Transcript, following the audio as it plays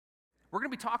We're going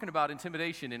to be talking about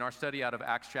intimidation in our study out of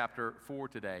Acts chapter 4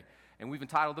 today, and we've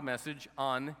entitled the message,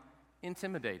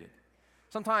 Unintimidated.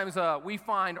 Sometimes we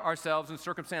find ourselves in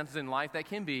circumstances in life that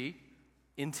can be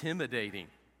intimidating,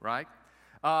 right?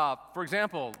 For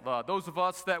example, those of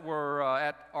us that were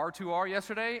at R2R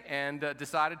yesterday and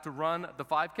decided to run the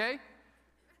 5K,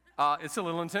 it's a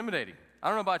little intimidating. I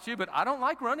don't know about you, but I don't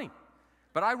like running.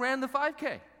 But I ran the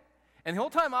 5K. And the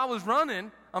whole time I was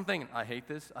running, I'm thinking, I hate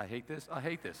this, I hate this, I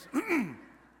hate this.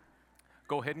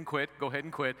 Go ahead and quit, go ahead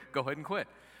and quit, go ahead and quit.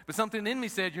 But something in me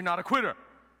said, you're not a quitter.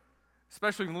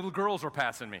 Especially when little girls are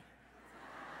passing me.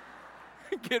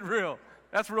 Get real.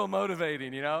 That's real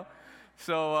motivating, you know?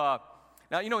 So,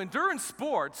 now, you know, endurance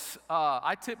sports,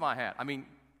 I tip my hat. I mean,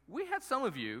 we had some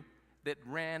of you that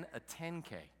ran a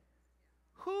 10K.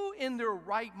 Who in their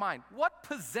right mind, what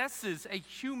possesses a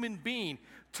human being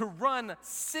to run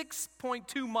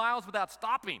 6.2 miles without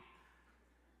stopping?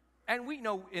 And we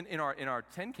know in our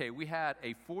 10K, we had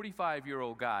a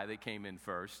 45-year-old guy that came in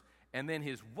first, and then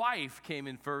his wife came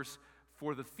in first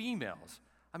for the females.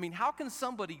 I mean, how can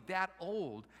somebody that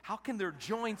it how can their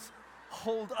joints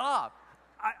hold up?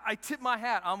 I tip my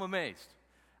hat, I'm amazed.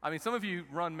 I mean, some of you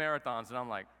run marathons, and I'm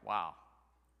like, wow,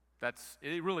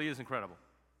 it really is incredible.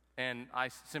 And I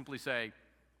simply say,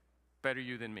 better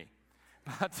you than me.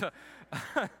 But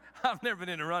I've never been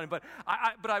into running. But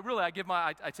I tip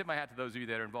my hat to those of you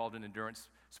that are involved in endurance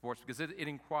sports because it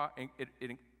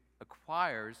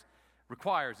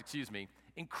requires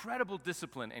incredible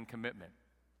discipline and commitment.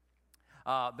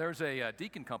 There's a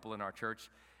deacon couple in our church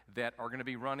that are going to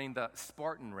be running the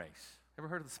Spartan race. Ever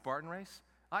heard of the Spartan race?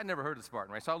 I'd never heard of the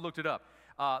Spartan race, so I looked it up.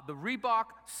 The Reebok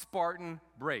Spartan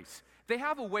race. They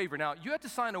have a waiver. Now, you had to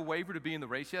sign a waiver to be in the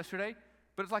race yesterday,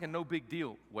 but it's like a no big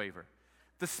deal waiver.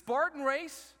 The Spartan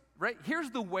race, right, here's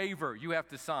the waiver you have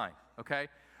to sign, okay?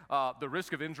 The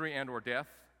risk of injury and or death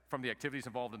from the activities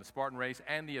involved in the Spartan race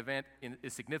and the event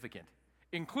is significant,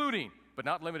 including, but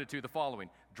not limited to, the following: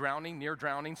 drowning, near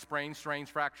drowning, sprains, strains,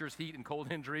 fractures, heat and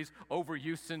cold injuries,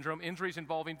 overuse syndrome, injuries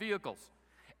involving vehicles,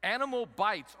 animal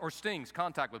bites or stings,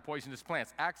 contact with poisonous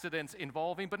plants, accidents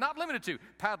involving, but not limited to,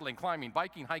 paddling, climbing,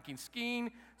 biking, hiking,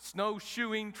 skiing,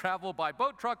 snowshoeing, travel by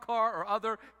boat, truck, car, or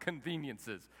other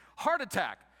conveniences, heart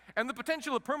attack, and the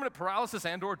potential of permanent paralysis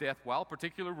and or death. While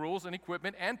particular rules and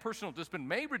equipment and personal discipline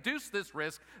may reduce this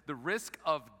risk, the risk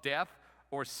of death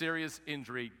or serious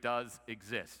injury does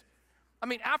exist. I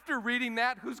mean, after reading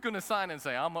that, who's going to sign and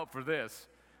say, I'm up for this?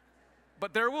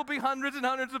 But there will be hundreds and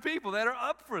hundreds of people that are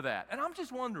up for that. And I'm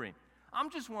just wondering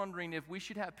if we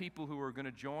should have people who are going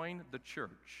to join the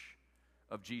church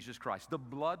of Jesus Christ, the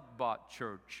blood-bought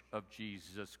church of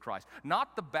Jesus Christ,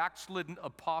 not the backslidden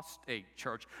apostate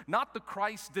church, not the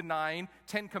Christ-denying,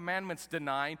 Ten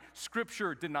Commandments-denying,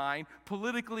 Scripture-denying,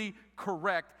 politically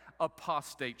correct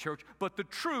apostate church, but the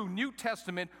true New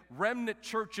Testament remnant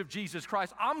church of Jesus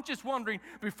Christ. I'm just wondering,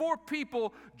 before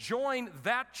people join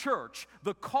that church,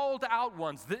 the called out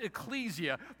ones, the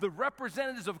ecclesia, the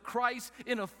representatives of Christ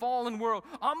in a fallen world,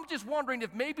 I'm just wondering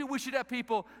if maybe we should have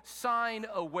people sign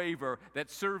a waiver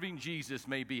that serving Jesus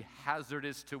may be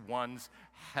hazardous to one's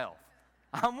health.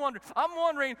 I'm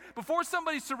wondering, before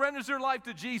somebody surrenders their life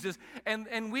to Jesus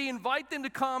and we invite them to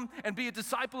come and be a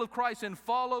disciple of Christ and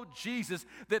follow Jesus,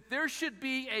 that there should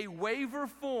be a waiver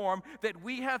form that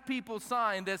we have people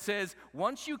sign that says,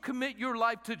 once you commit your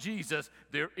life to Jesus,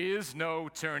 there is no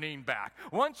turning back.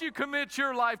 Once you commit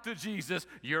your life to Jesus,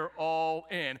 you're all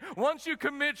in. Once you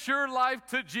commit your life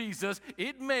to Jesus,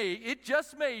 it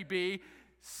just may be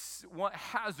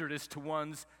hazardous to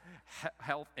one's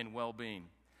health and well-being.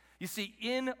 You see,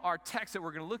 in our text that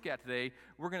we're going to look at today,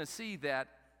 we're going to see that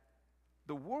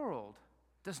the world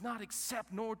does not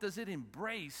accept nor does it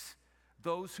embrace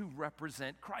those who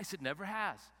represent Christ. It never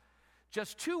has.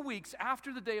 Just 2 weeks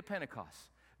after the day of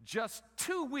Pentecost, just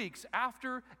 2 weeks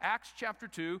after Acts chapter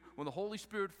 2, when the Holy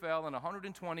Spirit fell and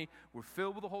 120 were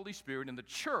filled with the Holy Spirit, and the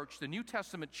church, the New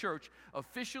Testament church,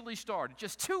 officially started,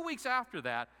 just 2 weeks after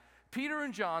that, Peter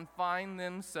and John find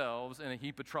themselves in a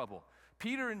heap of trouble.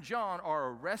 Peter and John are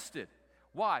arrested.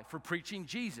 Why? For preaching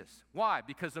Jesus. Why?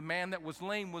 Because the man that was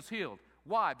lame was healed.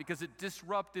 Why? Because it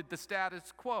disrupted the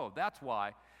status quo. That's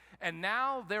why. And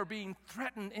now they're being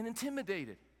threatened and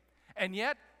intimidated. And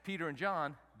yet, Peter and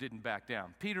John didn't back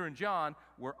down. Peter and John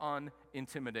were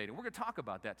unintimidated. We're going to talk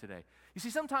about that today. You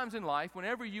see, sometimes in life,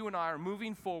 whenever you and I are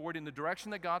moving forward in the direction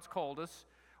that God's called us,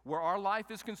 where our life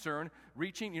is concerned,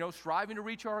 striving to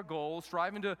reach our goals,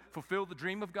 striving to fulfill the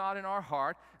dream of God in our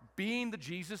heart, being the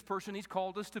Jesus person He's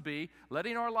called us to be,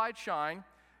 letting our light shine,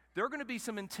 there are going to be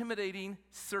some intimidating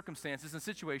circumstances and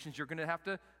situations you're going to have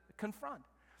to confront.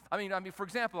 For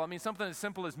example, something as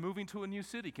simple as moving to a new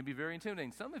city can be very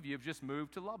intimidating. Some of you have just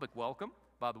moved to Lubbock. Welcome,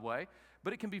 by the way.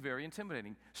 But it can be very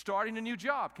intimidating. Starting a new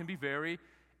job can be very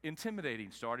intimidating.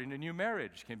 Starting a new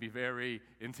marriage can be very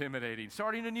intimidating.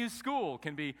 Starting a new school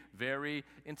can be very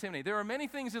intimidating. There are many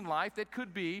things in life that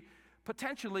could be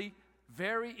potentially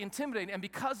very intimidating. And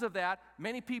because of that,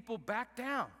 many people back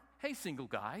down. Hey, single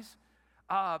guys,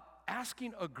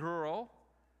 asking a girl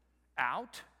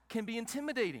out can be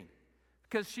intimidating.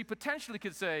 Because she potentially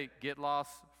could say, get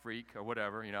lost, freak, or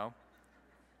whatever,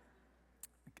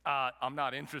 I'm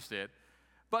not interested.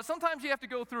 But sometimes you have to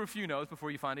go through a few no's before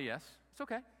you find a yes. It's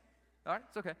okay. All right,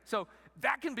 it's okay. So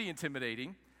that can be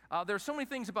intimidating. There are so many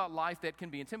things about life that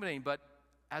can be intimidating, but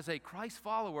as a Christ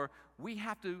follower, we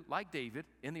have to, like David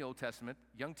in the Old Testament,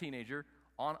 young teenager,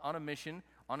 on a mission,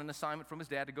 on an assignment from his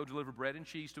dad to go deliver bread and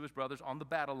cheese to his brothers on the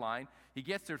battle line. He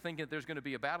gets there thinking that there's going to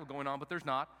be a battle going on, but there's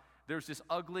not. There's this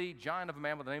ugly giant of a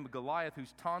man by the name of Goliath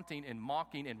who's taunting and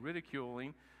mocking and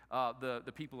ridiculing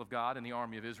the people of God and the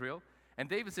army of Israel. And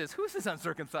David says, who's this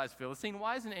uncircumcised Philistine?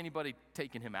 Why isn't anybody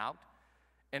taking him out?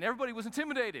 And everybody was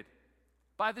intimidated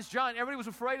by this giant. Everybody was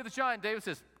afraid of this giant. David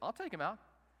says, I'll take him out.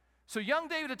 So young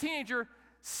David, a teenager,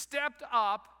 stepped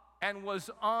up and was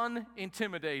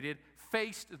unintimidated,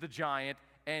 faced the giant,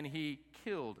 and he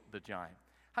killed the giant.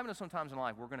 How many know sometimes in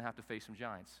life we're going to have to face some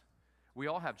giants? We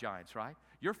all have giants, right?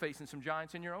 You're facing some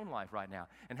giants in your own life right now.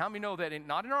 And how many know that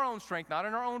not in our own strength, not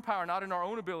in our own power, not in our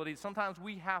own ability, sometimes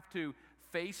we have to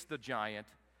face the giant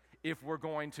if we're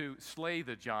going to slay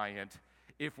the giant,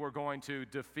 if we're going to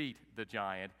defeat the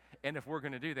giant. And if we're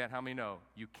going to do that, how many know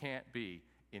you can't be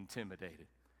intimidated?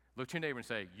 Look to your neighbor and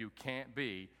say, you can't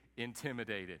be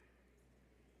intimidated.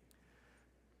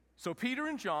 So Peter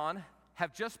and John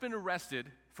have just been arrested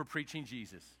for preaching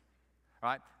Jesus. All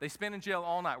right? They spent in jail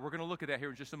all night. We're going to look at that here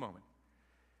in just a moment.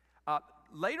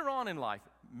 Later on in life,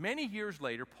 many years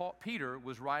later, Peter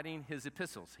was writing his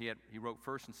epistles. He wrote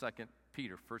 1st and 2nd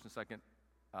Peter, 1st and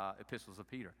 2nd epistles of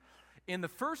Peter. In the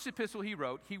first epistle he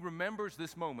wrote, he remembers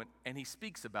this moment and he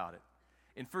speaks about it.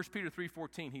 In 1 Peter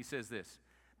 3:14, he says this,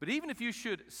 but even if you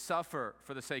should suffer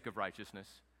for the sake of righteousness,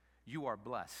 you are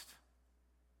blessed.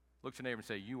 Look to your neighbor and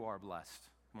say, you are blessed.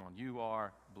 Come on, you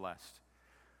are blessed.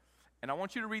 And I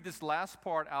want you to read this last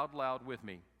part out loud with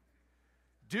me.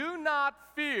 Do not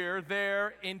fear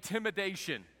their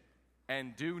intimidation,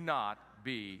 and do not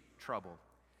be troubled.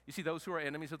 You see, those who are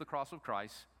enemies of the cross of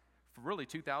Christ, for really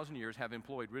 2,000 years, have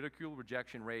employed ridicule,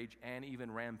 rejection, rage, and even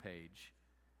rampage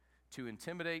to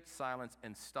intimidate, silence,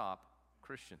 and stop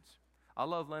Christians. I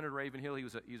love Leonard Ravenhill.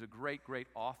 He's a great, great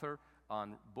author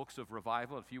on books of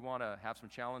revival. If you want to have some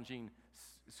challenging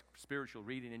spiritual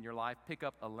reading in your life, pick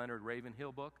up a Leonard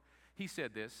Ravenhill book. He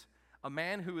said this, a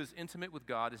man who is intimate with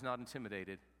God is not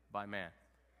intimidated by man.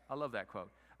 I love that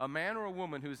quote. A man or a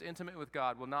woman who is intimate with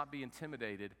God will not be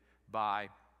intimidated by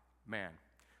man.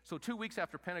 So 2 weeks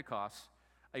after Pentecost,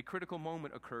 a critical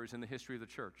moment occurs in the history of the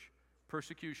church.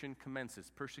 Persecution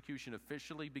commences. Persecution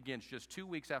officially begins just 2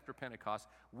 weeks after Pentecost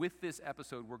with this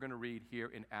episode we're going to read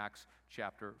here in Acts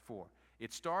chapter 4.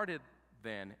 It started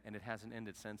then, and it hasn't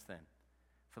ended since then.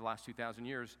 For the last 2,000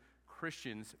 years,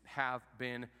 Christians have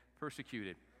been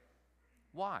persecuted.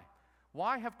 Why?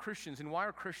 Why have Christians, and why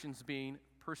are Christians being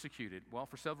persecuted? Well,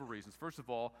 for several reasons. First of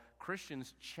all,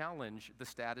 Christians challenge the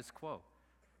status quo.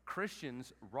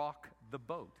 Christians rock the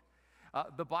boat.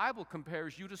 The Bible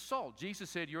compares you to salt. Jesus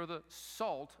said you're the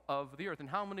salt of the earth. And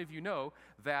how many of you know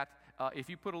that if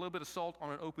you put a little bit of salt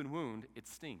on an open wound, it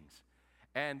stings?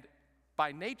 And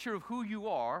by nature of who you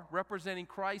are, representing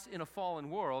Christ in a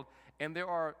fallen world, and there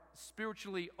are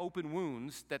spiritually open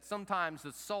wounds that sometimes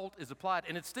the salt is applied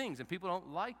and it stings, and people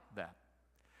don't like that.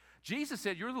 Jesus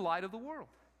said, you're the light of the world.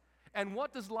 And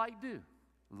what does light do?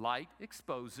 Light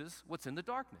exposes what's in the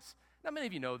darkness. Now, many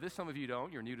of you know this, some of you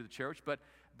don't, you're new to the church, but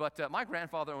my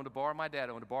grandfather owned a bar, my dad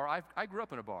owned a bar, I grew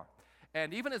up in a bar.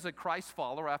 And even as a Christ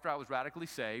follower, after I was radically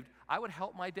saved, I would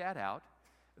help my dad out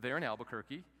there in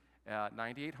Albuquerque,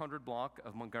 9800 block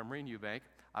of Montgomery and Eubank.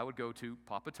 I would go to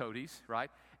Papa Toadi's, right?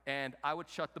 And I would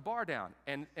shut the bar down.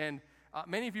 And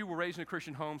many of you were raised in a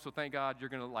Christian home, so thank God you're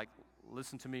going to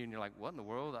listen to me, and you're like, what in the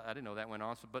world? I didn't know that went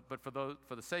on. So, but for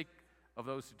the sake of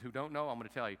those who don't know, I'm going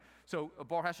to tell you. So a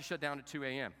bar has to shut down at 2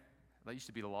 a.m. That used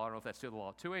to be the law. I don't know if that's still the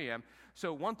law. 2 a.m.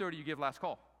 So 1:30 you give last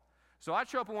call. So I'd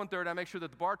show up at 1:30. I make sure that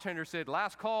the bartender said,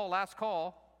 last call,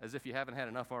 as if you haven't had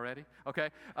enough already, okay?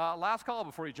 Last call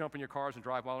before you jump in your cars and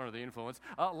drive while under the influence.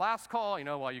 Last call,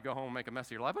 while you go home and make a mess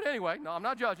of your life. But anyway, no, I'm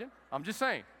not judging. I'm just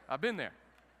saying. I've been there.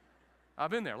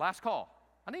 Last call.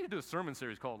 I need to do a sermon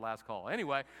series called Last Call.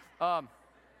 Anyway,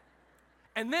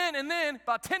 and then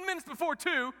about 10 minutes before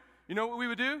 2, you know what we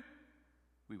would do?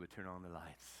 we would turn on the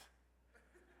lights.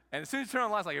 And as soon as you turn on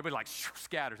the lights, like everybody like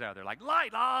scatters out there, like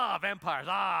light, vampires,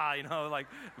 like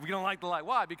we don't like the light.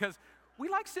 Why? Because we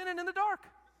like sinning in the dark.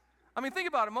 I mean, think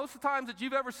about it. Most of the times that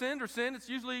you've ever sinned, it's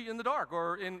usually in the dark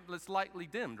or it's lightly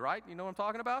dimmed, right? You know what I'm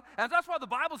talking about? And that's why the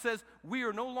Bible says we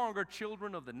are no longer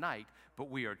children of the night, but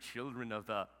we are children of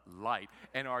the light,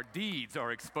 and our deeds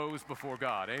are exposed before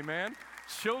God. Amen?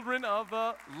 Children of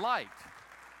the light.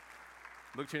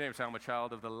 Look to your neighbor and say, I'm a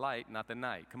child of the light, not the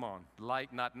night. Come on,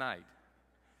 light, not night.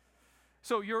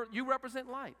 So you represent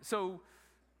light.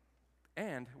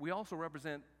 And we also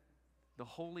represent the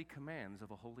holy commands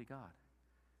of a holy God.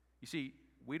 You see,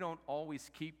 we don't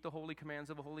always keep the holy commands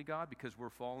of a holy God because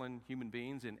we're fallen human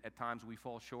beings, and at times we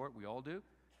fall short. We all do.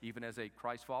 Even as a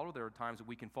Christ follower, there are times that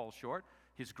we can fall short.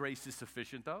 His grace is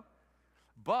sufficient, though.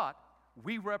 But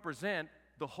we represent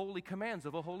the holy commands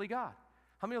of a holy God.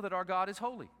 How many know that our God is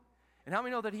holy? And how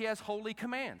many know that He has holy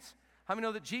commands? How many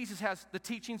know that Jesus has the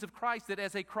teachings of Christ, that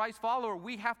as a Christ follower,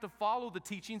 we have to follow the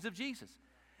teachings of Jesus?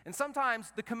 And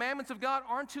sometimes the commandments of God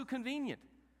aren't too convenient.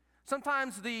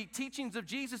 Sometimes the teachings of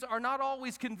Jesus are not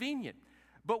always convenient,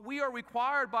 but we are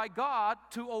required by God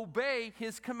to obey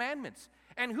His commandments.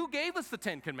 And who gave us the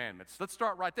 10 Commandments? Let's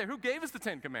start right there. Who gave us the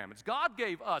 10 Commandments? God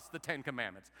gave us the 10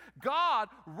 Commandments. God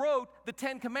wrote the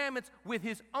 10 Commandments with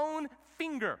His own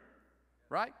finger,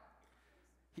 right?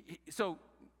 So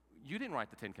you didn't write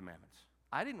the 10 Commandments.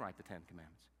 I didn't write the 10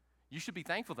 Commandments. You should be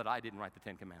thankful that I didn't write the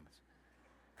 10 Commandments.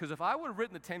 Because if I would have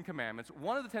written the 10 Commandments,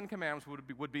 one of the 10 Commandments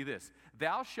would be this: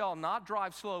 thou shalt not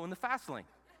drive slow in the fast lane.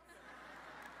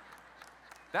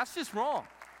 That's just wrong.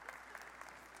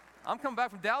 I'm coming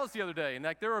back from Dallas the other day, and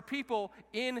there are people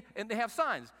and they have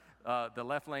signs, the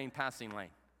left lane, passing lane.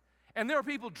 And there are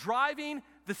people driving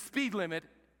the speed limit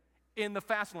in the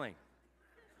fast lane.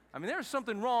 I mean, there's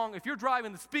something wrong. If you're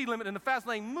driving the speed limit in the fast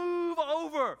lane, move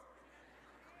over.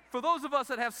 For those of us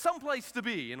that have some place to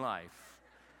be in life.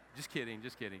 Just kidding.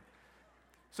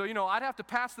 So, I'd have to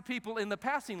pass the people in the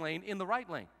passing lane in the right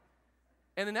lane.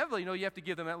 And inevitably, you have to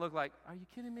give them that look like, are you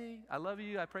kidding me? I love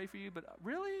you, I pray for you, but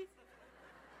really?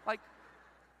 Like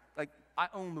I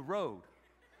own the road.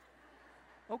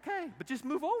 Okay, but just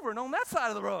move over and own that side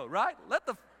of the road, right?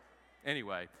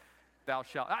 Anyway, thou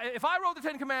shalt. If I wrote the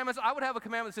 10 Commandments, I would have a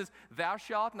commandment that says, thou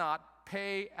shalt not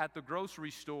pay at the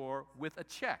grocery store with a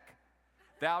check.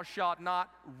 Thou shalt not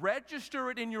register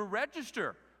it in your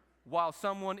register while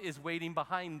someone is waiting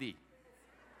behind thee,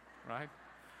 right?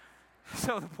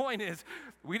 So the point is,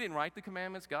 we didn't write the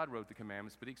commandments. God wrote the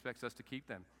commandments, but He expects us to keep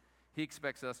them. He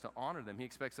expects us to honor them. He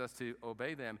expects us to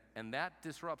obey them, and that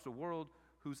disrupts a world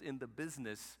who's in the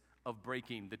business of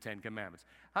breaking the 10 Commandments.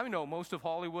 How many know most of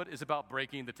Hollywood is about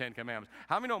breaking the 10 Commandments?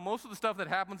 How many know most of the stuff that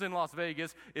happens in Las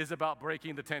Vegas is about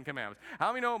breaking the 10 Commandments?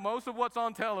 How many know most of what's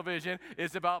on television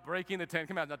is about breaking the 10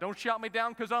 Commandments? Now, don't shout me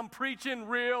down because I'm preaching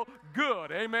real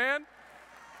good. Amen?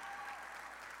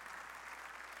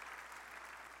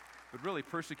 But really,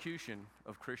 persecution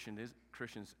of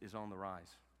Christians is on the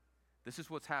rise. This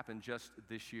is what's happened just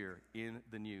this year in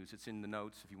the news. It's in the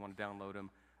notes if you want to download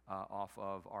them off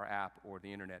of our app or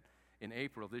the internet. In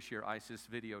April this year, ISIS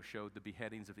video showed the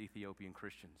beheadings of Ethiopian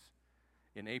Christians.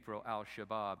 In April,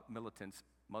 al-Shabaab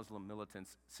Muslim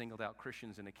militants, singled out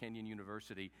Christians in a Kenyan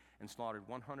university and slaughtered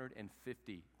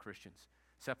 150 Christians,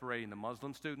 separating the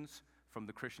Muslim students from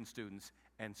the Christian students,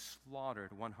 and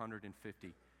slaughtered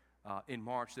 150. In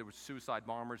March, there were suicide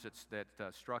bombers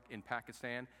that struck in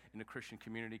Pakistan in a Christian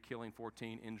community, killing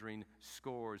 14, injuring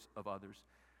scores of others.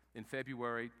 In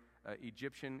February,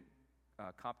 Egyptian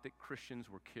Coptic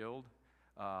Christians were killed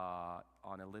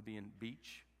on a Libyan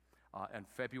beach. In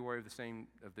February of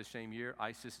the same year,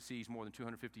 ISIS seized more than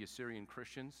 250 Assyrian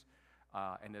Christians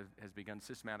and has begun to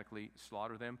systematically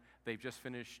slaughter them. They've just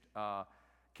finished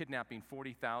kidnapping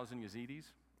 40,000 Yazidis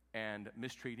and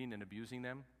mistreating and abusing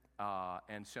them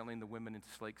and selling the women into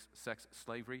sex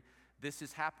slavery. This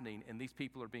is happening, and these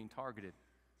people are being targeted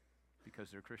because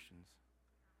they're Christians.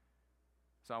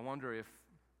 So I wonder if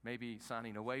maybe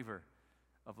signing a waiver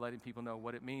of letting people know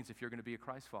what it means if you're going to be a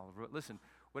Christ follower. But listen,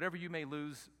 whatever you may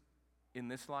lose in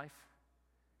this life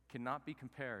cannot be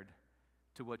compared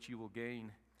to what you will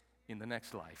gain in the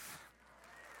next life.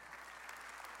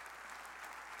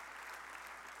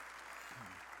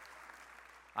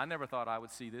 I never thought I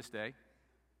would see this day.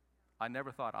 I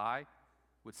never thought I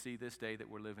would see this day that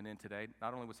we're living in today.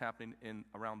 Not only what's happening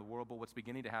around the world, but what's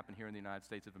beginning to happen here in the United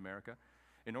States of America.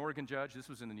 An Oregon judge, this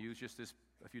was in the news just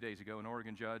a few days ago, an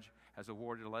Oregon judge has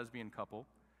awarded a lesbian couple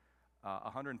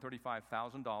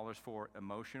 $135,000 for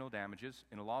emotional damages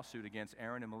in a lawsuit against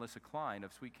Aaron and Melissa Klein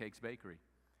of Sweet Cakes Bakery.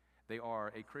 They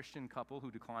are a Christian couple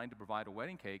who declined to provide a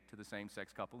wedding cake to the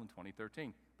same-sex couple in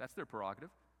 2013. That's their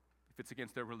prerogative. If it's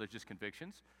against their religious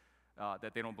convictions,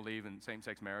 that they don't believe in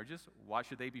same-sex marriages, why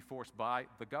should they be forced by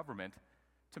the government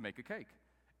to make a cake?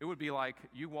 It would be like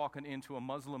you walking into a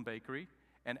Muslim bakery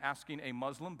and asking a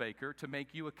Muslim baker to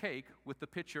make you a cake with the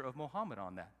picture of Muhammad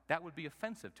on that. That would be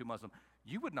offensive to Muslims.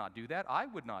 You would not do that. I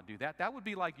would not do that. That would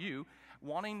be like you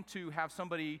wanting to have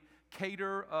somebody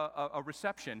cater a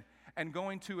reception and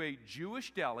going to a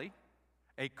Jewish deli,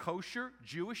 a kosher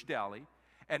Jewish deli,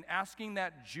 and asking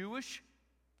that Jewish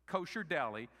kosher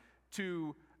deli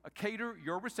to cater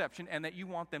your reception and that you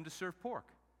want them to serve pork.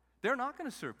 They're not going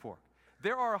to serve pork.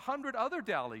 There are 100 other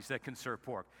delis that can serve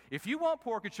pork. If you want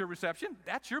pork at your reception,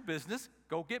 that's your business.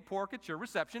 Go get pork at your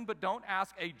reception, but don't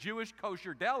ask a Jewish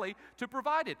kosher deli to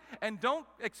provide it. And don't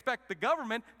expect the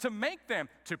government to make them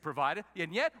to provide it.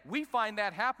 And yet, we find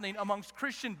that happening amongst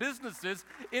Christian businesses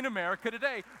in America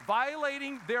today,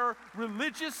 violating their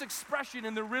religious expression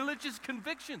and their religious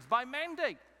convictions by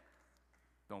mandate.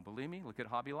 Don't believe me? Look at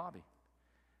Hobby Lobby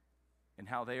and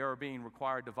how they are being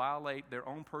required to violate their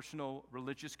own personal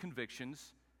religious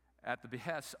convictions at the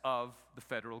behest of the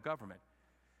federal government.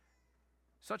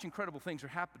 Such incredible things are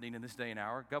happening in this day and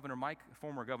hour.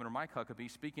 Former Governor Mike Huckabee,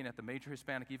 speaking at the major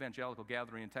Hispanic evangelical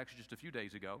gathering in Texas just a few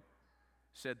days ago,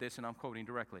 said this, and I'm quoting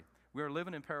directly: "We are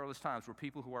living in perilous times where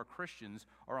people who are Christians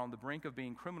are on the brink of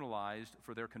being criminalized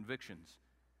for their convictions."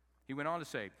 He went on to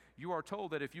say, "You are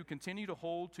told that if you continue to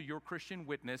hold to your Christian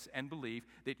witness and belief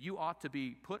that you ought to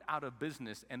be put out of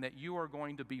business and that you are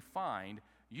going to be fined,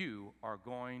 you are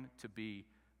going to be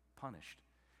punished."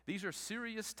 These are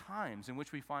serious times in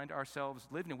which we find ourselves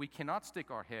living, and we cannot stick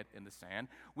our head in the sand.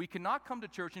 We cannot come to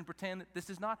church and pretend that this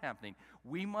is not happening.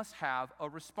 We must have a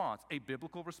response, a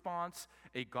biblical response,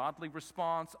 a godly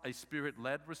response, a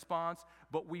spirit-led response,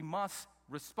 but we must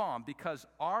respond because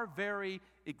our very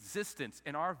existence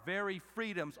and our very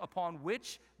freedoms upon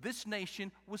which this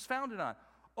nation was founded on.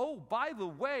 Oh, by the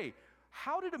way,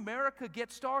 how did America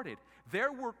get started?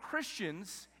 There were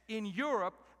Christians in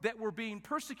Europe that were being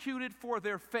persecuted for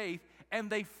their faith,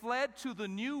 and they fled to the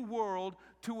New World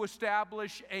to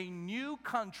establish a new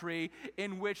country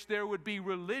in which there would be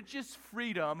religious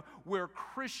freedom, where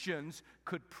Christians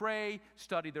could pray,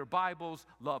 study their Bibles,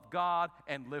 love God,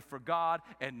 and live for God,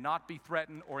 and not be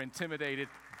threatened or intimidated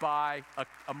by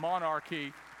a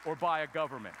monarchy or by a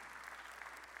government.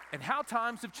 And how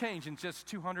times have changed in just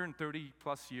 230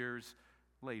 plus years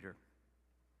later.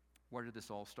 Where did this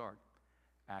all start?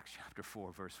 Acts chapter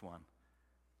 4, verse 1.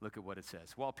 Look at what it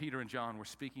says. While Peter and John were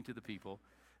speaking to the people,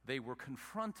 they were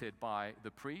confronted by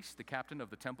the priest, the captain of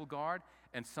the temple guard,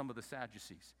 and some of the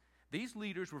Sadducees. These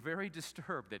leaders were very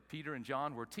disturbed that Peter and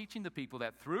John were teaching the people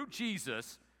that through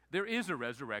Jesus, there is a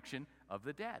resurrection of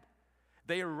the dead.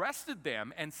 They arrested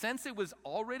them, and since it was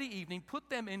already evening, put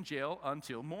them in jail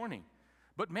until morning.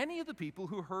 But many of the people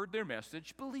who heard their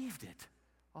message believed it.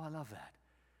 Oh, I love that.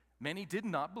 Many did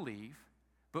not believe,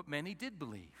 but many did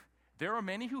believe. There are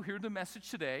many who hear the message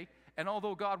today, and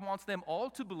although God wants them all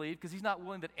to believe, because he's not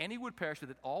willing that any would perish,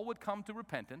 that all would come to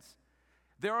repentance,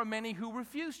 there are many who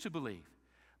refuse to believe.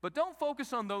 But don't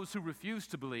focus on those who refuse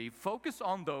to believe. Focus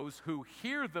on those who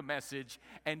hear the message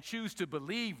and choose to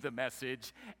believe the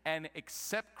message and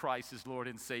accept Christ as Lord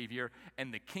and Savior,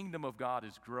 and the kingdom of God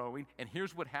is growing. And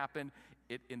here's what happened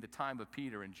in the time of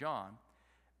Peter and John.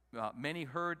 Many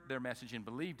heard their message and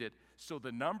believed it, so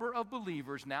the number of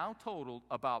believers now totaled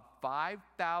about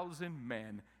 5,000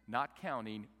 men, not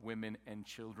counting women and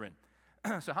children.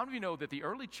 So how do you know that the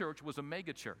early church was a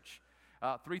mega church?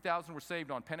 3,000 were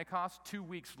saved on Pentecost. 2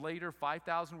 weeks later,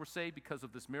 5,000 were saved because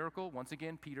of this miracle. Once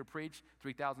again, Peter preached.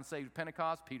 3,000 saved at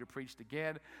Pentecost. Peter preached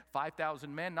again.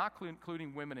 5,000 men, not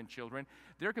including women and children.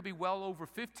 There could be well over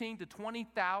 15 to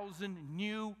 20,000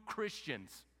 new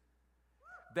Christians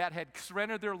that had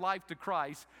surrendered their life to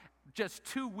Christ just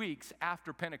 2 weeks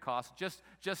after Pentecost,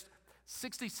 just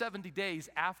 60, 70 days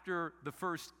after the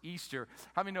first Easter.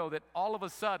 How many know that all of a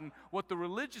sudden, what the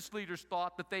religious leaders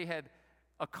thought that they had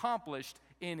accomplished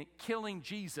in killing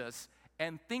Jesus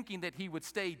and thinking that he would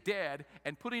stay dead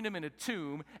and putting him in a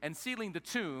tomb and sealing the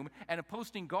tomb and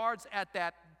posting guards at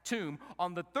that tomb,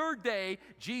 on the third day,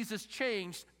 Jesus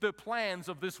changed the plans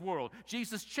of this world.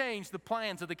 Jesus changed the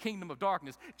plans of the kingdom of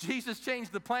darkness. Jesus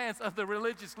changed the plans of the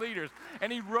religious leaders.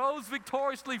 And he rose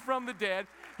victoriously from the dead.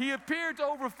 He appeared to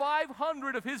over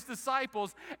 500 of his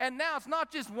disciples. And now it's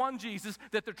not just one Jesus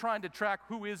that they're trying to track.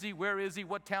 Who is he? Where is he?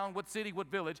 What town? What city? What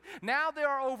village? Now there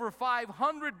are over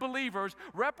 500 believers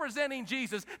representing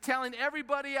Jesus, telling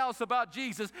everybody else about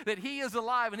Jesus, that he is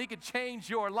alive and he could change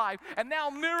your life. And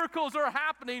now miracles are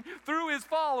happening through his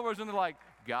followers, and they're like,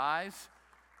 guys,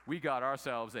 we got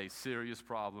ourselves a serious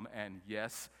problem, and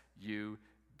yes, you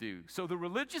do. So the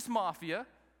religious mafia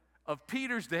of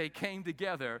Peter's day came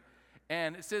together,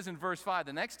 and it says in verse 5,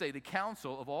 the next day the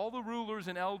council of all the rulers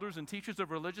and elders and teachers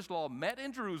of religious law met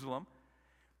in Jerusalem.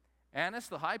 Annas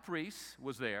the high priest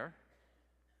was there,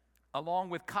 along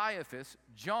with Caiaphas,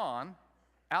 John,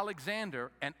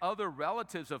 Alexander, and other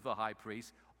relatives of the high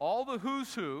priest, all the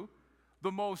who's who,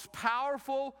 the most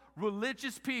powerful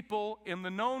religious people in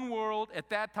the known world at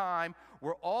that time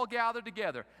were all gathered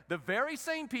together. The very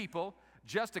same people,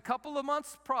 just a couple of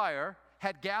months prior,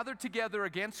 had gathered together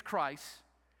against Christ.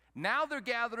 Now they're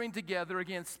gathering together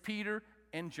against Peter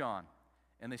and John.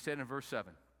 And they said in verse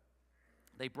 7,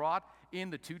 they brought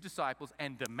in the two disciples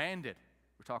and demanded,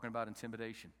 we're talking about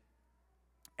intimidation,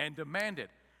 and demanded,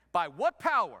 by what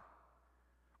power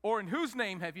or in whose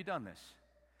name have you done this?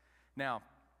 Now,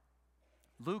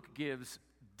 Luke gives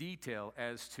detail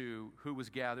as to who was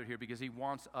gathered here because he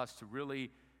wants us to really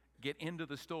get into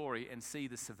the story and see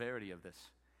the severity of this.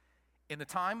 In the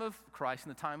time of Christ, in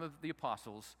the time of the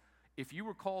apostles, if you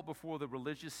were called before the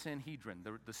religious Sanhedrin,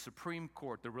 the Supreme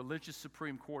Court, the religious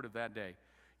Supreme Court of that day,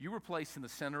 you were placed in the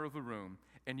center of the room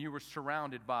and you were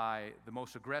surrounded by the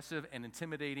most aggressive and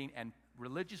intimidating and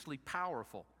religiously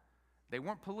powerful. They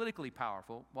weren't politically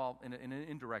powerful, well, in an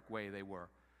indirect way they were.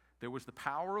 There was the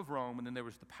power of Rome, and then there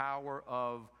was the power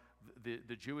of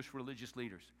the Jewish religious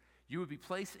leaders. You would be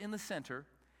placed in the center,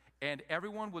 and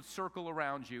everyone would circle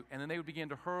around you, and then they would begin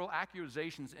to hurl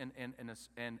accusations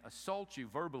and assault you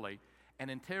verbally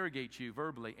and interrogate you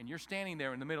verbally, and you're standing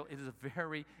there in the middle. It is a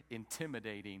very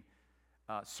intimidating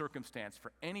circumstance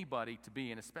for anybody to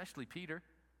be in, especially Peter,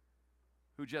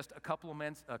 who just a couple of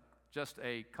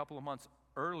months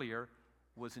earlier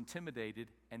was intimidated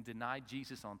and denied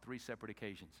Jesus on 3 separate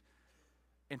occasions.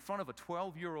 In front of a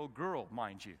 12-year-old girl,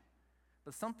 mind you.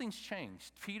 But something's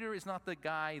changed. Peter is not the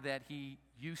guy that he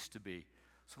used to be.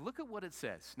 So look at what it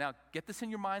says. Now, get this in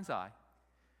your mind's eye.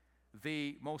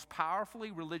 The most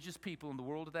powerfully religious people in the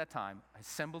world at that time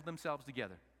assembled themselves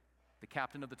together. The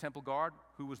captain of the temple guard,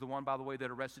 who was the one, by the way, that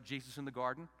arrested Jesus in the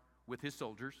garden with his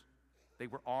soldiers. They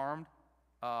were armed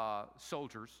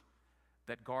soldiers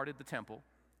that guarded the temple.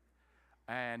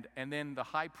 And then the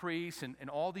high priests and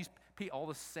all these people, all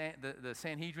the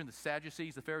Sanhedrin, the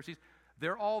Sadducees, the Pharisees,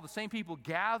 they're all the same people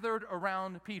gathered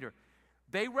around Peter.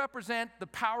 They represent the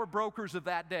power brokers of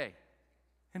that day.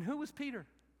 And who was Peter?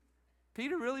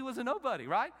 Peter really was a nobody,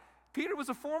 right? Peter was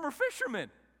a former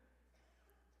fisherman.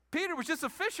 Peter was just a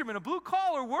fisherman, a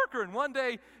blue-collar worker. And one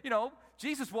day,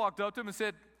 Jesus walked up to him and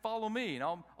said, "Follow me, and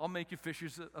I'll make you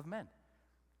fishers of men."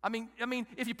 I mean,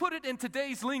 if you put it in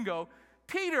today's lingo,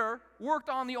 Peter worked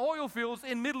on the oil fields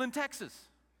in Midland, Texas.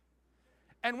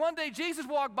 And one day Jesus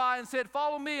walked by and said,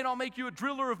 "Follow me and I'll make you a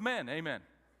driller of men." Amen.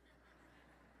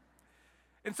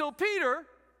 And so Peter,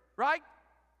 right,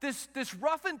 this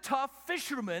rough and tough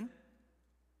fisherman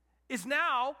is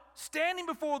now standing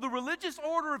before the religious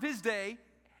order of his day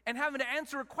and having to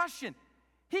answer a question.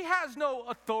 He has no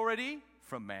authority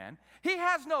from man. He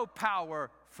has no power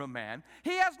from man.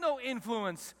 He has no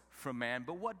influence from man.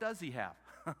 But what does he have?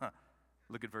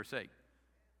 Look at verse 8.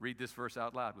 Read this verse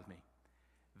out loud with me.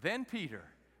 Then Peter,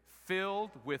 filled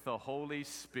with the Holy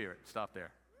Spirit. Stop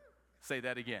there. Say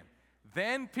that again.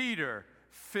 Then Peter,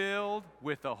 filled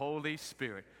with the Holy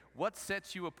Spirit. What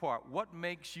sets you apart? What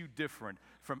makes you different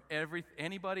from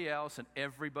anybody else and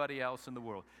everybody else in the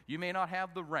world? You may not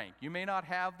have the rank. You may not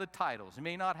have the titles. You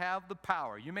may not have the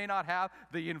power. You may not have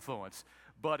the influence.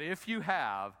 But if you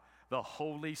have the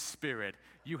Holy Spirit,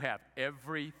 you have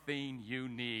everything you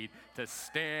need to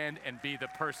stand and be the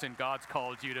person God's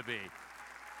called you to be.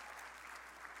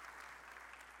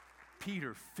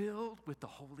 Peter, filled with the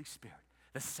Holy Spirit,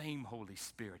 the same Holy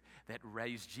Spirit that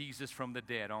raised Jesus from the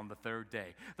dead on the 3rd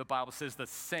day. The Bible says the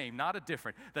same, not a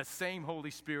different. The same Holy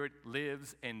Spirit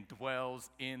lives and dwells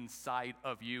inside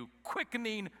of you,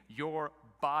 quickening your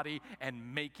body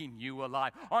and making you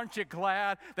alive. Aren't you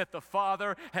glad that the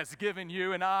Father has given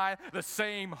you and I the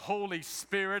same Holy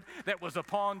Spirit that was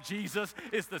upon Jesus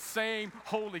is the same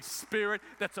Holy Spirit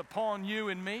that's upon you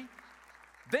and me?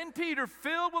 Then Peter,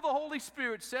 filled with the Holy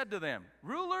Spirit, said to them,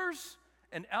 "Rulers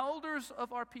and elders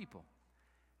of our people."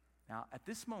 Now, at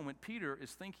this moment, Peter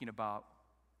is thinking about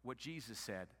what Jesus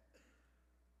said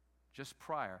just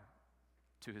prior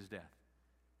to his death.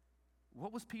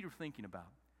 What was Peter thinking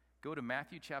about? Go to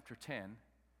Matthew chapter 10,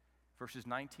 verses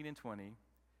 19 and 20.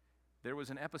 There was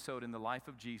an episode in the life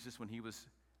of Jesus when he was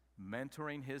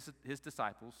mentoring his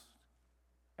disciples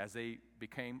as they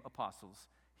became apostles.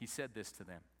 He said this to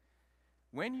them.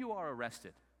 When you are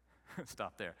arrested,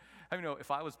 stop there. I mean,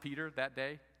 if I was Peter that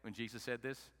day when Jesus said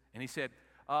this, and he said,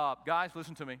 Guys,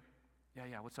 listen to me.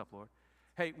 Yeah, what's up, Lord?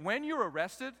 Hey, when you're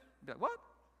arrested, what?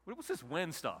 What's this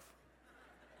when stuff?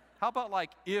 How about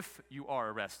like if you are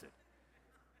arrested?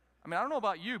 I mean, I don't know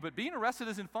about you, but being arrested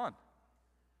isn't fun.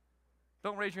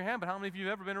 Don't raise your hand, but how many of you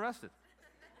have ever been arrested?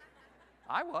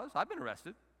 I've been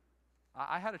arrested.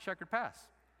 I had a checkered past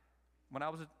when I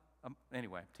was a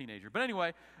teenager. But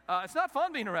anyway, it's not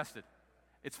fun being arrested.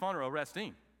 It's fun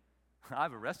arresting.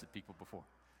 I've arrested people before.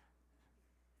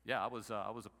 Yeah, I was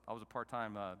a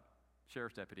part-time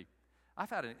sheriff's deputy. I've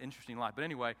had an interesting life, but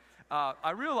anyway,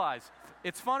 I realize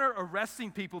it's funner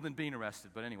arresting people than being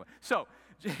arrested. But anyway, so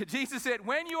Jesus said,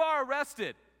 when you are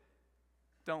arrested,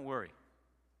 don't worry.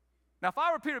 Now, if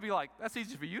I were Peter, I'd be like, that's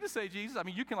easy for you to say, Jesus. I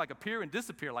mean, you can like appear and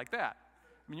disappear like that.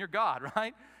 I mean, you're God,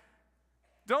 right?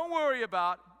 Don't worry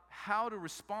about how to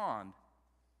respond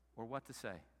or what to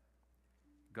say.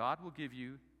 God will give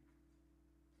you.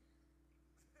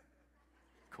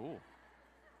 Cool.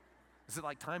 Is it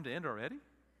like time to end already?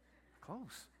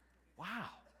 Close. Wow.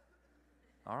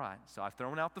 All right. So I've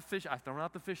thrown out the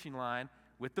fishing line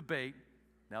with the bait.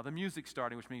 Now the music's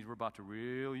starting, which means we're about to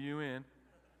reel you in.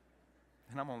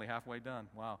 And I'm only halfway done.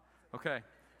 Wow. Okay.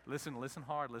 Listen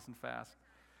hard, listen fast.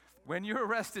 When you're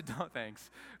arrested,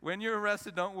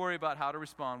 don't worry about how to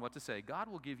respond, what to say. God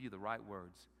will give you the right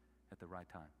words at the right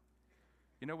time.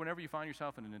 You know, whenever you find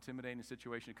yourself in an intimidating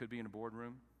situation, it could be in a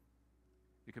boardroom,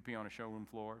 it could be on a showroom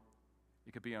floor,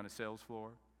 it could be on a sales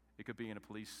floor, it could be in a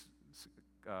police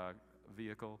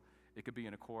vehicle, it could be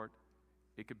in a court,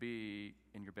 it could be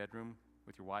in your bedroom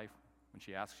with your wife when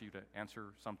she asks you to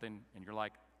answer something and you're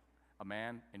like a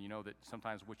man and you know that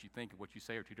sometimes what you think and what you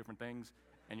say are two different things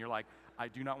and you're like, I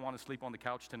do not want to sleep on the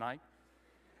couch tonight.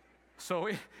 So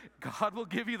God will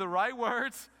give you the right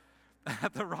words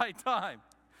at the right time,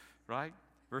 right?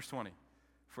 Verse 20,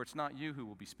 for it's not you who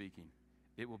will be speaking.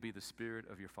 It will be the Spirit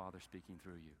of your Father speaking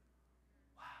through you.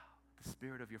 Wow, the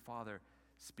Spirit of your Father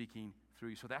speaking through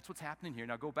you. So that's what's happening here.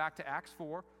 Now go back to Acts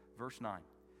 4, verse 9.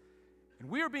 And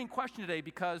we are being questioned today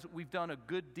because we've done a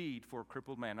good deed for a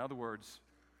crippled man. In other words,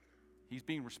 he's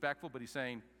being respectful, but he's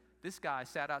saying, this guy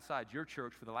sat outside your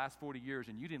church for the last 40 years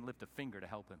and you didn't lift a finger to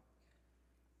help him.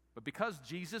 But because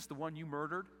Jesus, the one you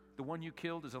murdered, the one you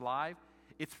killed, is alive,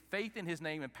 it's faith in his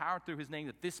name and power through his name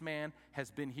that this man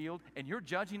has been healed. And you're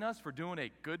judging us for doing a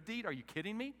good deed? Are you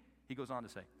kidding me? He goes on to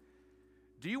say,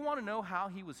 do you want to know how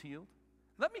he was healed?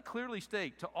 Let me clearly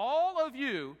state to all of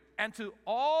you and to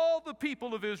all the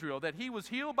people of Israel that he was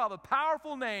healed by the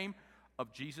powerful name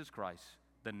of Jesus Christ,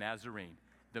 the Nazarene,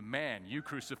 the man you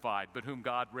crucified, but whom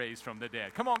God raised from the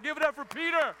dead. Come on, give it up for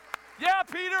Peter. Yeah,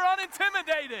 Peter,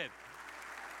 unintimidated.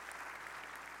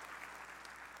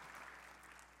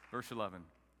 Verse 11,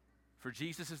 for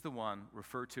Jesus is the one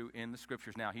referred to in the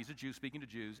Scriptures. Now, he's a Jew speaking to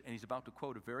Jews, and he's about to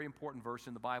quote a very important verse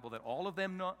in the Bible that all of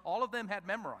them had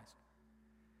memorized.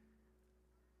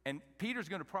 And Peter's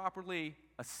going to properly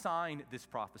assign this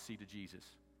prophecy to Jesus.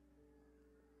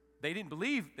 They didn't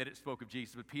believe that it spoke of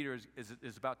Jesus, but Peter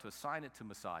is about to assign it to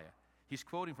Messiah. He's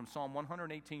quoting from Psalm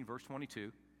 118, verse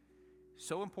 22.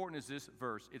 So important is this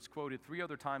verse, it's quoted 3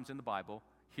 other times in the Bible,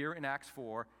 here in Acts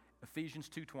 4, Ephesians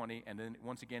 2:20, and then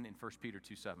once again in 1 Peter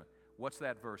 2:7. What's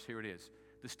that verse? Here it is.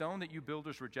 The stone that you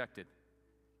builders rejected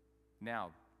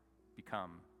now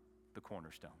become the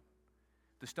cornerstone.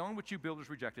 The stone which you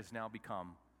builders rejected has now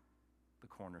become the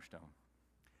cornerstone.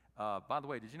 By the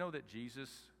way, did you know that Jesus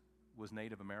was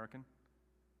Native American?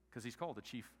 Because he's called the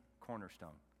chief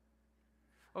cornerstone.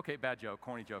 Okay, bad joke,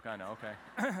 corny joke, I know,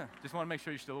 okay. Just want to make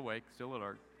sure you're still awake, still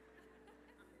alert.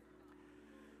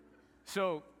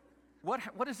 So,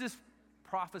 what is this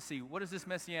prophecy, what does this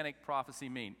messianic prophecy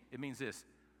mean? It means this.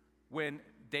 When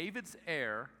David's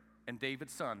heir and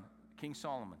David's son, King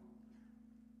Solomon,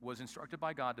 was instructed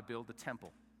by God to build the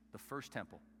temple, the first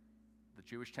temple, the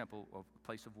Jewish temple, of a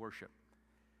place of worship,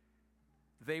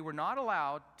 they were not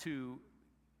allowed to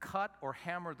cut or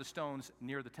hammer the stones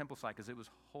near the temple site because it was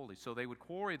holy. So they would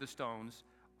quarry the stones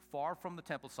far from the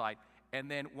temple site, and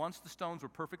then once the stones were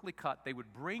perfectly cut, they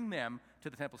would bring them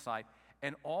to the temple site,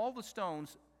 and all the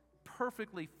stones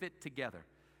perfectly fit together.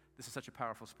 This is such a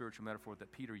powerful spiritual metaphor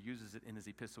that Peter uses it in his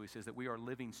epistle. He says that we are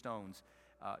living stones,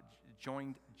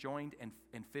 joined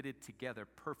and fitted together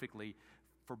perfectly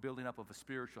for building up of a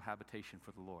spiritual habitation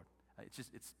for the Lord.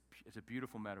 It's a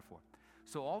beautiful metaphor.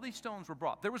 So all these stones were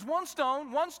brought. There was one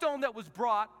stone that was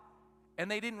brought,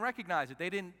 and they didn't recognize it. They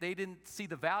didn't see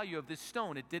the value of this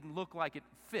stone. It didn't look like it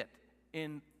fit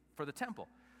in for the temple.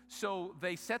 So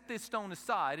they set this stone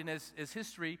aside, and as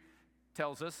history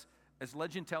tells us, as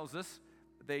legend tells us,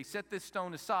 they set this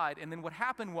stone aside, and then what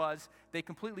happened was they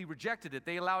completely rejected it.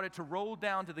 They allowed it to roll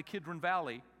down to the Kidron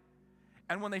Valley,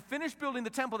 And when they finished building the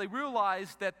temple, they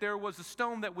realized that there was a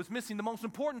stone that was missing, the most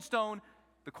important stone,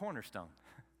 the cornerstone.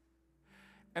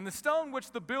 And the stone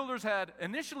which the builders had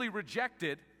initially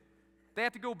rejected, they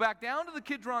had to go back down to the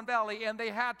Kidron Valley, and they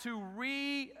had to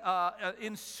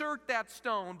insert that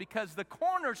stone, because the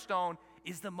cornerstone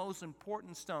is the most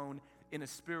important stone in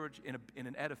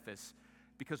an edifice.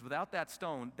 Because without that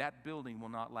stone, that building will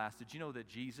not last. Did you know that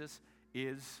Jesus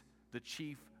is the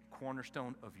chief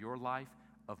cornerstone of your life,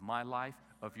 of my life,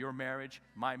 of your marriage,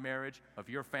 my marriage, of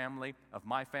your family, of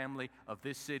my family, of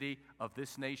this city, of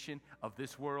this nation, of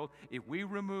this world? If we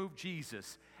remove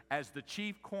Jesus as the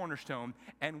chief cornerstone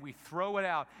and we throw it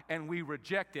out and we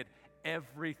reject it,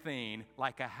 everything,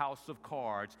 like a house of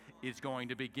cards, is going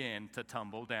to begin to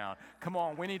tumble down. Come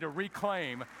on, we need to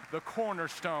reclaim the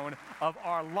cornerstone of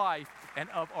our life and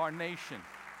of our nation.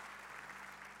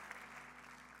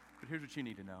 But here's what you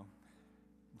need to know.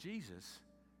 Jesus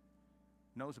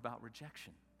knows about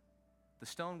rejection. The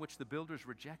stone which the builders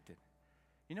rejected.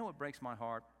 You know what breaks my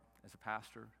heart as a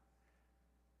pastor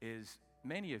is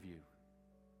many of you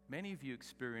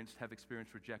have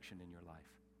experienced rejection in your life.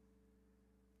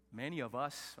 Many of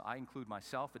us, I include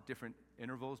myself, at different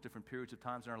intervals, different periods of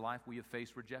times in our life, we have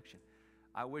faced rejection.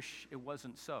 I wish it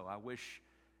wasn't so. I wish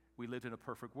we lived in a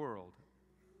perfect world.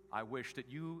 I wish that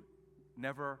you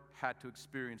never had to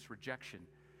experience rejection.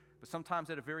 But sometimes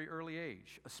at a very early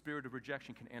age, a spirit of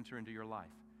rejection can enter into your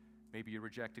life. Maybe you're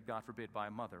rejected, God forbid, by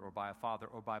a mother or by a father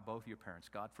or by both your parents.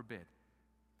 God forbid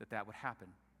that would happen,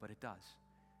 but it does.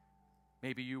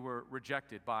 Maybe you were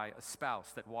rejected by a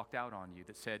spouse that walked out on you,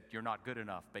 that said, you're not good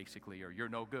enough, basically, or you're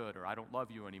no good, or I don't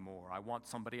love you anymore, I want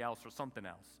somebody else or something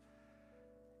else.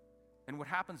 And what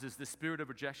happens is this spirit of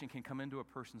rejection can come into a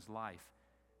person's life,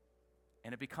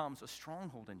 and it becomes a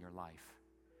stronghold in your life.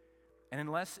 And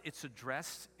unless it's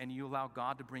addressed and you allow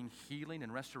God to bring healing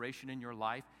and restoration in your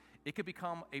life, it could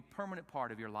become a permanent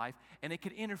part of your life, and it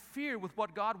could interfere with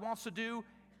what God wants to do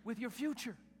with your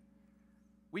future.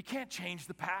 We can't change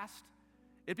the past.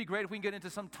 It'd be great if we can get into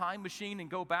some time machine and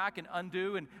go back and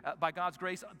undo, and by God's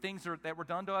grace, things that were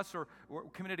done to us or were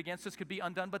committed against us could be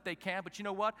undone, but they can't. But you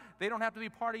know what? They don't have to be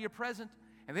part of your present,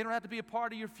 and they don't have to be a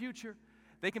part of your future.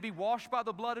 They can be washed by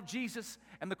the blood of Jesus,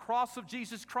 and the cross of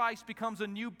Jesus Christ becomes a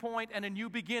new point and a new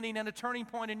beginning and a turning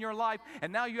point in your life,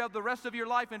 and now you have the rest of your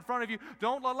life in front of you.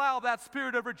 Don't allow that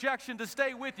spirit of rejection to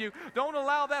stay with you. Don't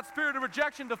allow that spirit of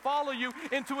rejection to follow you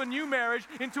into a new marriage,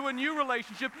 into a new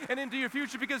relationship, and into your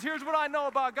future, because here's what I know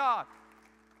about God.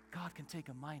 God can take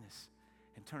a minus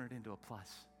and turn it into a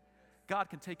plus. God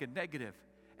can take a negative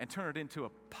and turn it into a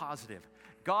positive.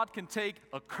 God can take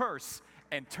a curse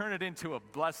and turn it into a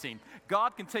blessing.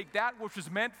 God can take that which was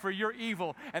meant for your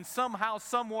evil, and somehow,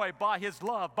 some way, by His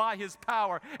love, by His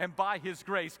power, and by His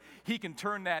grace, He can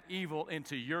turn that evil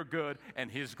into your good and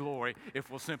His glory if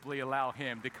we'll simply allow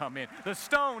Him to come in. The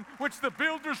stone which the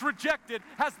builders rejected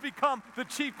has become the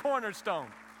chief cornerstone.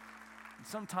 And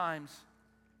sometimes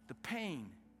the pain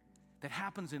that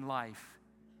happens in life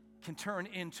can turn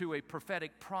into a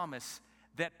prophetic promise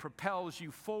that propels you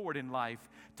forward in life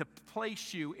to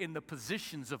place you in the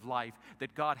positions of life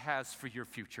that God has for your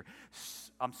future.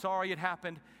 I'm sorry it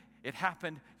happened. It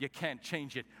happened. You can't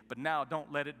change it. But now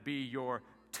don't let it be your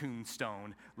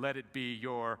tombstone. Let it be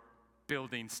your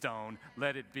building stone.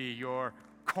 Let it be your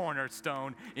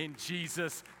cornerstone in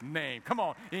Jesus' name. Come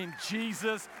on, in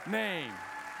Jesus' name.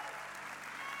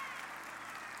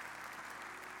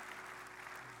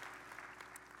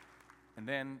 And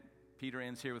then Peter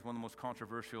ends here with one of the most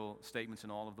controversial statements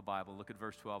in all of the Bible. Look at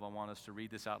verse 12. I want us to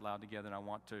read this out loud together, and I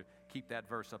want to keep that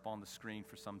verse up on the screen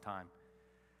for some time.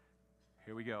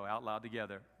 Here we go, out loud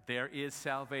together. There is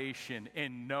salvation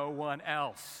in no one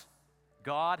else.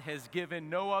 God has given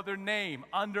no other name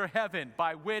under heaven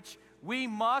by which we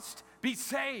must be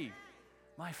saved.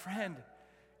 My friend,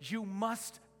 you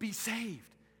must be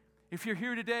saved. If you're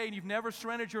here today and you've never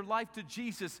surrendered your life to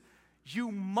Jesus,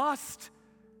 you must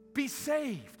be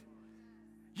saved.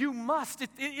 You must.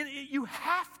 You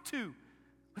have to.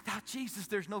 Without Jesus,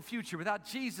 there's no future. Without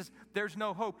Jesus, there's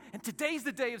no hope. And today's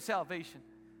the day of salvation.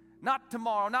 Not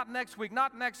tomorrow, not next week,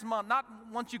 not next month, not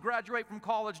once you graduate from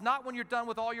college, not when you're done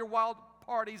with all your wild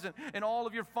parties and all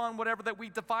of your fun, whatever that we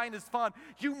define as fun.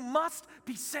 You must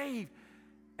be saved.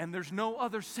 And there's no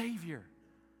other Savior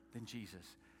than Jesus.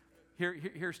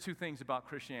 Here's two things about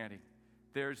Christianity.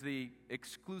 There's the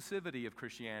exclusivity of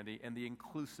Christianity and the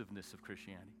inclusiveness of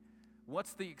Christianity.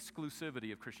 What's the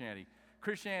exclusivity of Christianity?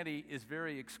 Christianity is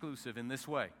very exclusive in this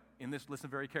way. Listen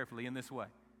very carefully, in this way.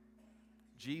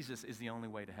 Jesus is the only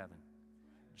way to heaven.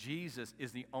 Jesus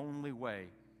is the only way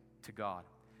to God.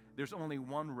 there's only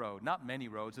one road, not many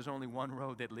roads. There's only one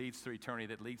road that leads to eternity,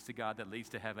 that leads to God, that leads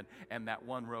to heaven, and that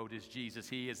one road is Jesus.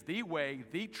 He is the way,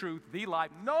 the truth, the life.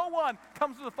 No one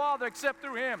comes to the Father except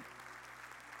through him.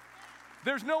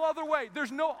 There's no other way.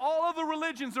 All other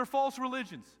religions are false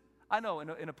religions. I know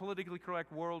in a politically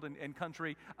correct world and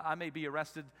country, I may be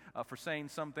arrested for saying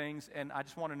some things, and I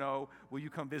just want to know, will you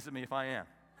come visit me if I am?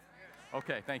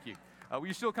 Okay, thank you. Will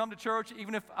you still come to church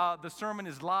even if the sermon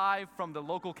is live from the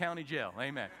local county jail?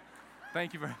 Amen.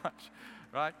 Thank you very much.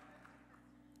 Right?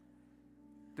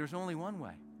 There's only one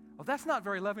way. Well, that's not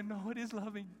very loving. No, it is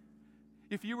loving.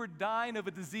 If you were dying of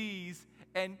a disease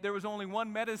and there was only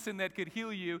one medicine that could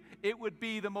heal you, it would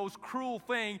be the most cruel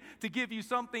thing to give you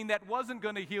something that wasn't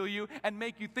going to heal you and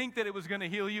make you think that it was going to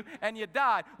heal you, and you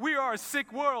died. We are a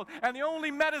sick world, and the only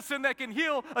medicine that can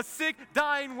heal a sick,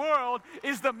 dying world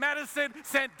is the medicine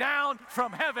sent down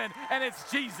from heaven, and it's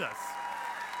Jesus.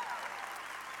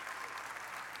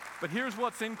 But here's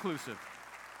what's inclusive.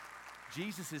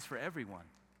 Jesus is for everyone,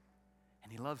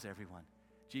 and he loves everyone.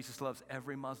 Jesus loves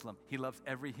every Muslim. He loves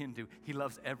every Hindu. He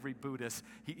loves every Buddhist.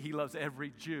 He loves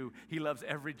every Jew. He loves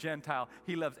every Gentile.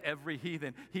 He loves every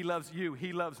heathen. He loves you.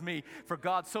 He loves me. For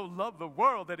God so loved the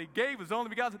world that he gave his only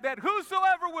begotten, that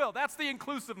whosoever will, that's the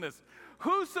inclusiveness,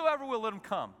 whosoever will, let him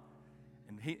come.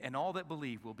 And all that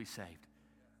believe will be saved.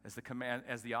 As the command,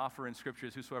 as the offer in Scripture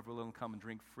is, whosoever will, let him come and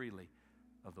drink freely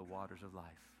of the waters of life.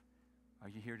 Are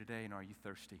you here today, and are you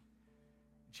thirsty?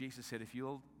 Jesus said, if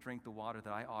you'll drink the water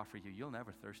that I offer you, you'll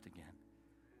never thirst again.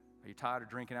 Are you tired of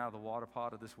drinking out of the water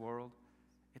pot of this world?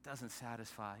 It doesn't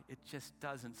satisfy. It just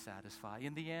doesn't satisfy.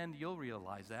 In the end, you'll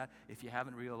realize that if you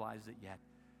haven't realized it yet.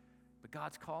 But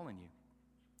God's calling you.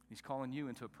 He's calling you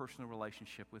into a personal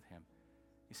relationship with him.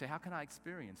 You say, how can I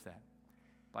experience that?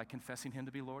 By confessing him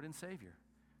to be Lord and Savior.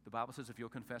 The Bible says if you'll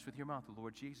confess with your mouth the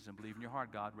Lord Jesus and believe in your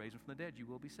heart God raised him from the dead, you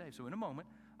will be saved. So in a moment,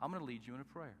 I'm going to lead you in a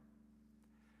prayer.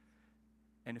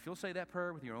 And if you'll say that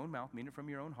prayer with your own mouth, mean it from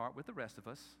your own heart with the rest of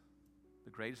us,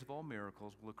 the greatest of all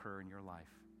miracles will occur in your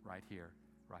life right here,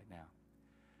 right now.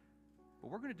 But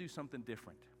we're going to do something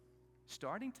different.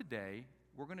 Starting today,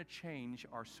 we're going to change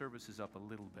our services up a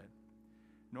little bit.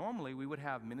 Normally, we would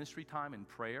have ministry time and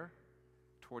prayer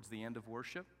towards the end of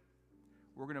worship.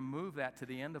 We're going to move that to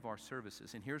the end of our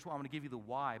services. And here's why I'm going to give you the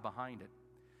why behind it.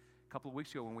 A couple of weeks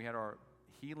ago when we had our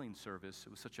healing service, it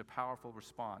was such a powerful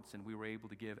response, and we were able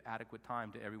to give adequate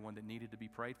time to everyone that needed to be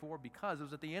prayed for because it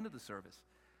was at the end of the service.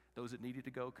 Those that needed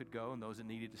to go could go, and those that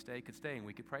needed to stay could stay, and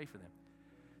we could pray for them.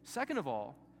 Second of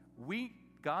all,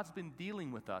 God's been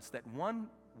dealing with us that one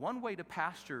way to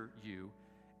pastor you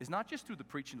is not just through the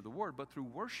preaching of the word, but through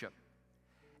worship.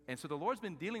 And so the Lord's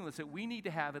been dealing with us that we need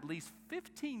to have at least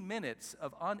 15 minutes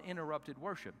of uninterrupted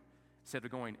worship. Instead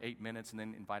of going 8 minutes and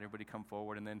then invite everybody to come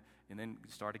forward and then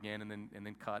start again and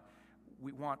then cut.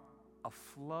 We want a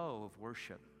flow of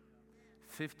worship.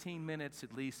 15 minutes,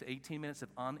 at least 18 minutes of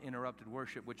uninterrupted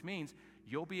worship, which means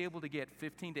you'll be able to get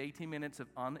 15 to 18 minutes of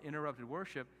uninterrupted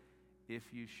worship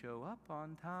if you show up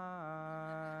on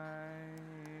time.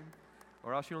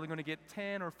 Or else you're only going to get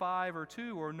 10 or 5 or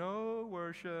 2 or no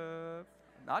worship.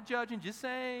 Not judging, just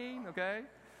saying, okay?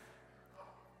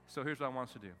 So here's what I want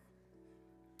us to do.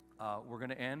 We're going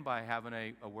to end by having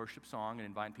a worship song and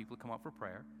inviting people to come up for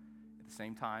prayer. At the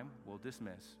same time, we'll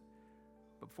dismiss.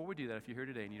 But before we do that, if you're here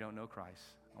today and you don't know Christ,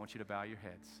 I want you to bow your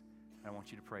heads. And I want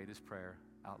you to pray this prayer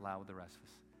out loud with the rest of us.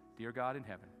 Dear God in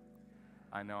heaven,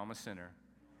 I know I'm a sinner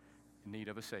in need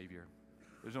of a Savior.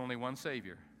 There's only one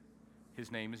Savior.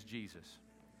 His name is Jesus.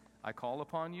 I call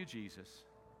upon you, Jesus.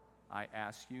 I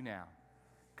ask you now,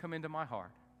 come into my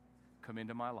heart. Come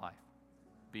into my life.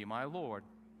 Be my Lord.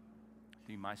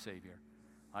 Be my Savior.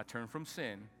 I turn from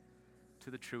sin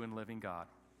to the true and living God.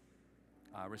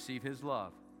 I receive his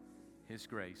love, his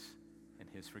grace, and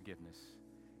his forgiveness.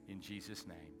 In Jesus'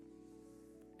 name,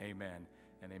 amen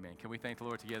and amen. Can we thank the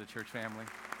Lord together, church family?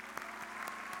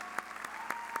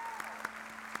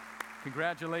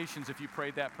 Congratulations if you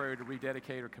prayed that prayer to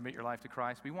rededicate or commit your life to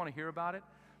Christ. We want to hear about it.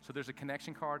 So there's a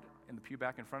connection card in the pew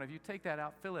back in front of you. Take that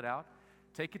out, fill it out.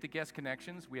 Take it to Guest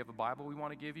Connections. We have a Bible we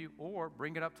want to give you, or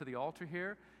bring it up to the altar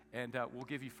here, and we'll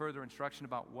give you further instruction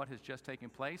about what has just taken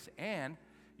place. And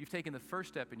you've taken the first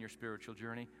step in your spiritual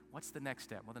journey. What's the next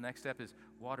step? Well, the next step is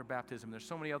water baptism. There's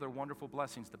so many other wonderful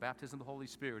blessings, the baptism of the Holy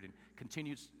Spirit, and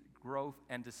continued growth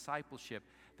and discipleship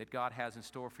that God has in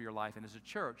store for your life. And as a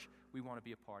church, we want to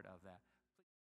be a part of that.